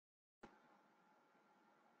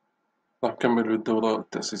راح نكمل بالدورة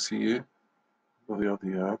التأسيسية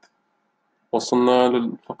رياضيات. وصلنا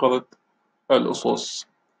لفقرة الأسس.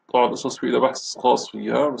 طبعا الأسس في لها بحث خاص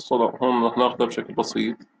فيها، بس طبعا هون راح ناخذها بشكل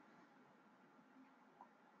بسيط.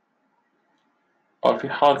 في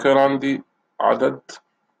حال كان عندي عدد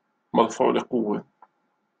مرفوع لقوة،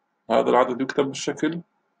 هذا العدد يكتب بالشكل،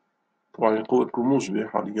 طبعا القوة تكون موجبة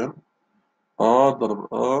حاليا، ضرب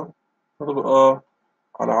ضرب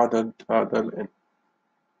على عدد هذا ال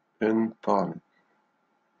n طالب.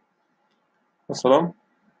 مثلا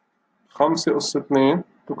 5 أس 2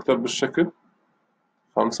 تكتب بالشكل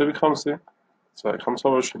 5 ب5 تساوي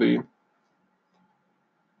 25.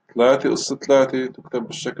 3 أس 3 تكتب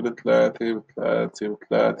بالشكل 3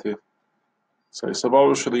 ب3 تساوي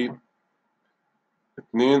 27.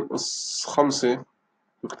 2 أس 5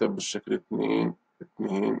 تكتب بالشكل 2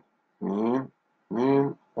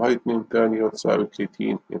 وهي 2 تانية وتساوي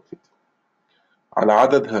 30. على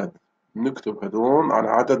عدد هاد نكتب هدول على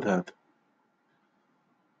عدد هاد،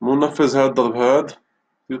 مو ننفذ هاد ضرب هاد.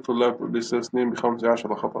 في طلاب بيقول لي 2 ب5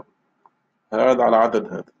 10 خطأ. هاد على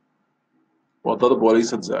عدد هاد وضرب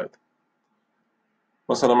وليست زائد.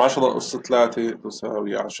 مثلا 10 أس 3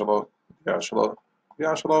 تساوي 10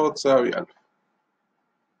 ب10 وتساوي 1000.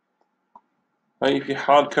 هي في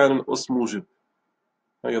حال كان الأس موجب.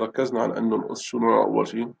 هي ركزنا على أنه الأس شو نوع أول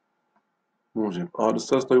شيء؟ موجب.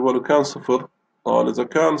 الأستاذ طيب ولو كان صفر؟ إذا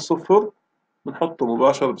كان صفر بنحطه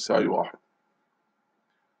مباشرة بيساوي 1.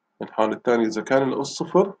 الحالة الثانية إذا كان الأس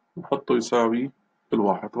صفر بنحطه يساوي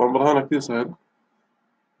 1. طبعا برهانة كثير سهل،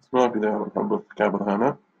 بس ما في داعي نحط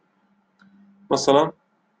كبرهانة. مثلا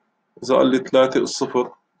إذا قال لي 3 أس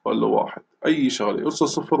 0 قال له 1، أي شغلة أس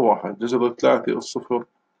 0 1، جذر 3 أس 0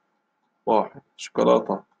 1.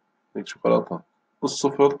 شوكولاتة، هيك شوكولاتة أس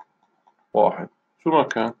 0 1، شو ما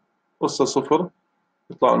كان أس 0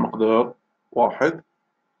 يطلع المقدار 1.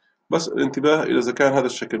 بس الانتباه إذا كان هذا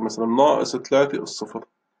الشكل مثلا -3 أس 0،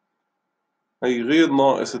 هي غير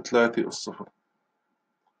 -3 أس 0،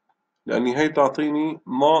 لأني هي تعطيني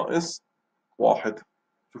 -1.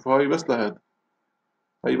 شوفوا هي بس لهاد،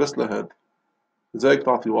 هي بس لهاد، لذلك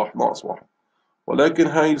تعطي -1، ولكن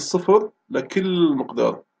هاي الصفر لكل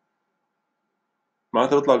مقدار،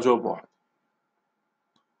 معناتها بيطلع الجواب 1.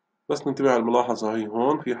 بس ننتبه على الملاحظة هي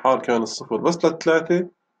هون، في حال كان الصفر بس ل3،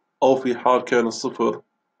 أو في حال كان الصفر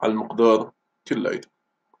على المقدار كليته.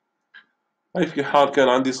 هي في حال كان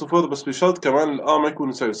عندي صفر، بس بشرط كمان ما يكون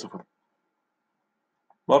يساوي صفر.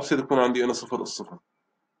 ما بصير يكون عندي أنا 0 أس 0.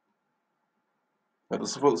 هذا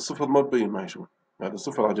 0 أس 0 ما ببين معي شو هذا.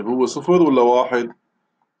 صفر عجب هو صفر ولا 1؟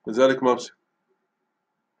 لذلك ما بصير،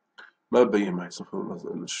 ما ببين معي صفر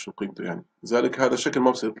ولا شو قيمته يعني. لذلك هذا الشكل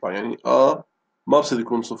ما بصير يطلع يعني ما بصير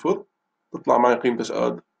يكون صفر، تطلع معي قيمته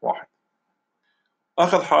قد 1.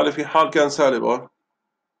 آخر حالة في حال كان سالب.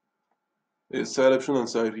 السالب شو بدنا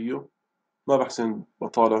نساوي فيه؟ ما بحسن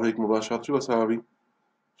بطالع هيك مباشرة. شو بساوي؟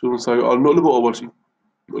 شو بنساوي؟ بنقلبه أول شي،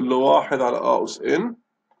 نقول له 1 على أس إن،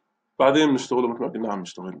 بعدين بنشتغله مثل ما كنا عم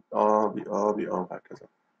نشتغل وهكذا.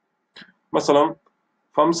 مثلا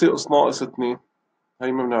 5 أس 2،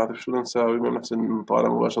 هي ما بنعرف شو بدنا نساوي، ما بنحسن نطالع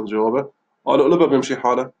مباشرة جوابه. اقلبها بيمشي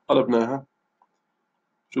حالها، قلبناها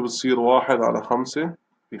شو بتصير؟ 1 على 5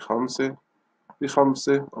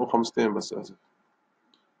 ب5 أو 5 بس آسف،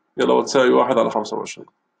 يلا بتساوي 1 على 25.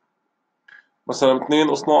 مثلا 2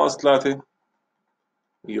 أس 3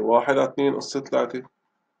 هي 1 على 2 أس 3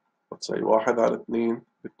 وتساوي 1 على 2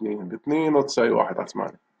 ب2 وتساوي 1 على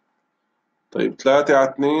 8. طيب 3 على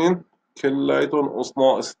 2 كلياتهم أس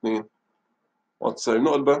 2 وتساوي،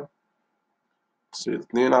 نقلبها تصير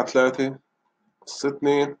 2 على 3 أس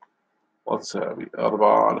 2 وتساوي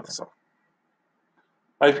 4 على 9.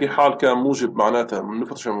 هاي في حال كان موجب معناتها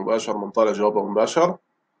بنفرشها مباشر، بنطالع جوابها مباشر.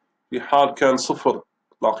 في حال كان صفر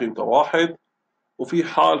تطلع قيمته 1، وفي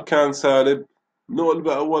حال كان سالب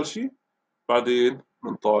نقلبه أول شي، بعدين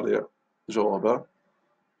بنطالع جوابها.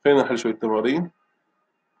 خلينا نحل شوية تمارين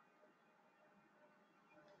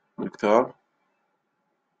من الكتاب.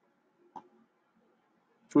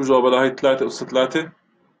 شو جوابها لهي 3 أس 3؟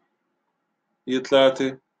 هي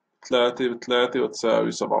 3 ب3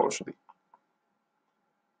 وتساوي 27.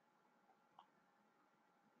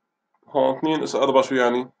 هون 2 أس 4 شو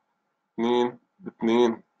يعني؟ 2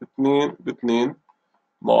 ب2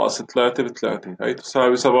 ناقص 3 ب3، هي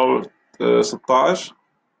تساوي 16،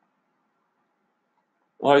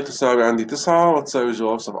 وهي تساوي عندي 9 وتساوي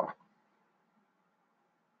جواب 7.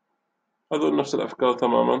 هذول نفس الأفكار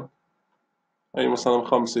تماما. هي مثلا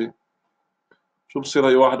 5، شو بصير؟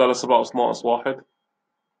 هي 1 على 7 أس ناقص 1،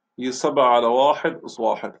 هي 7 على 1 أس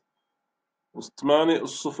 1، و8 أس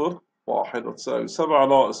 0 1 وتساوي 7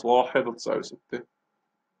 ناقص 1 وتساوي 6.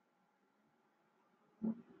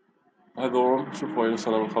 هذول شوفوا هاي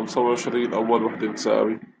مثلا 25 أول وحدة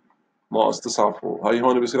بتساوي ناقص 9 فوق، هاي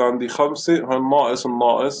هون بصير عندي 5، هون ناقص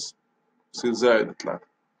الناقص بصير زائد 3،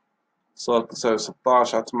 صارت تساوي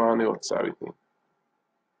 16 على 8 وتساوي 2.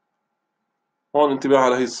 هون انتباه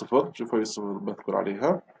على هي الصفر، شوفوا هي الصفر بذكر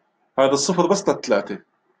عليها، هذا الصفر بس للثلاثة،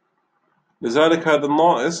 لذلك هذا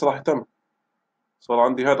الناقص راح يتم، صار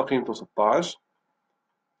عندي هذا قيمته 16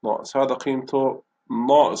 ناقص هذا قيمته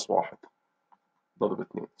ناقص 1 ضرب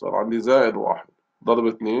 2، صار عندي زائد 1 ضرب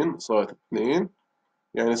 2 صارت 2،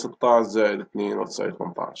 يعني 16 زائد 2 وتساوي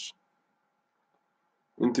 18.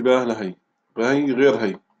 انتباه لهي، فهي غير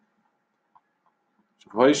هي،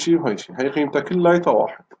 شوف هاي شي وهي شي، هي قيمتها كلياتها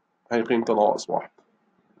 1، هي قيمتها ناقص 1.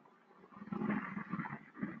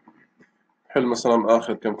 حل مثلا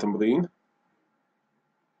آخر كم تمرين،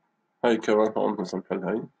 هاي كمان هون مثلا حل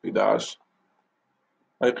هاي 11،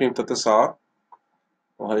 هاي قيمتها 9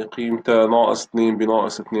 وهي قيمتها ناقص 2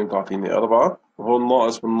 بناقص 2 تعطيني 4، وهون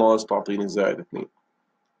ناقص بالناقص تعطيني زائد 2،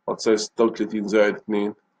 هتساوي 36 زائد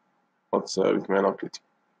 2 هتساوي 38.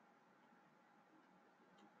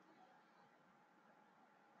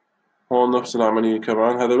 هون نفس العملية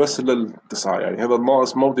كمان، هذا بس للتسعة، يعني هذا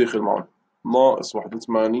الناقص ما بده يدخل معه، ناقص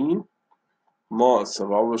 81 ناقص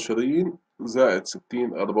 27 زائد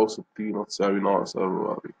 60 64 وتساوي ناقص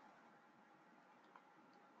 44.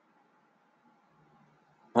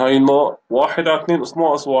 هاي واحد على 2 اس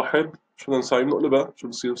ناقص 1، شو بدنا نساوي؟ بنقلبها، شو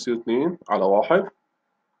بصير؟ بصير 2 على 1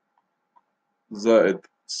 زائد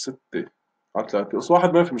 6 على 3 اس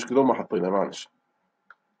 1، ما في مشكلة ما حطينا معلش،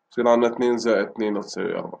 بصير عندنا 2 زائد 2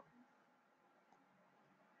 وتساوي 4.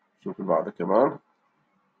 شوف اللي بعدها كمان،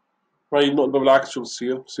 هاي النقطة بالعكس شو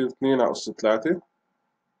بصير؟ بصير 2 على أس 3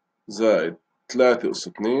 زائد 3 أس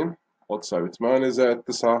 2 وتساوي 8 زائد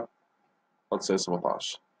 9 وتساوي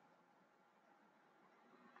 17.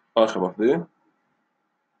 آخر وحدة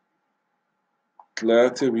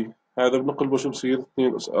 3 هذا بنقلبه شو بصير؟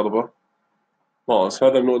 2 أس 4 ناقص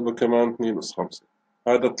هذا بنقلبه كمان 2 أس 5،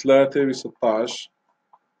 هذا 3 ب 16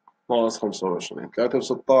 ناقص 25، 3 ب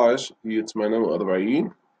 16 هي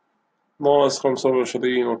 48 ناقص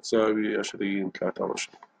 25 وتساوي 20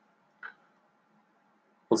 23.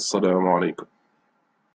 السلام عليكم.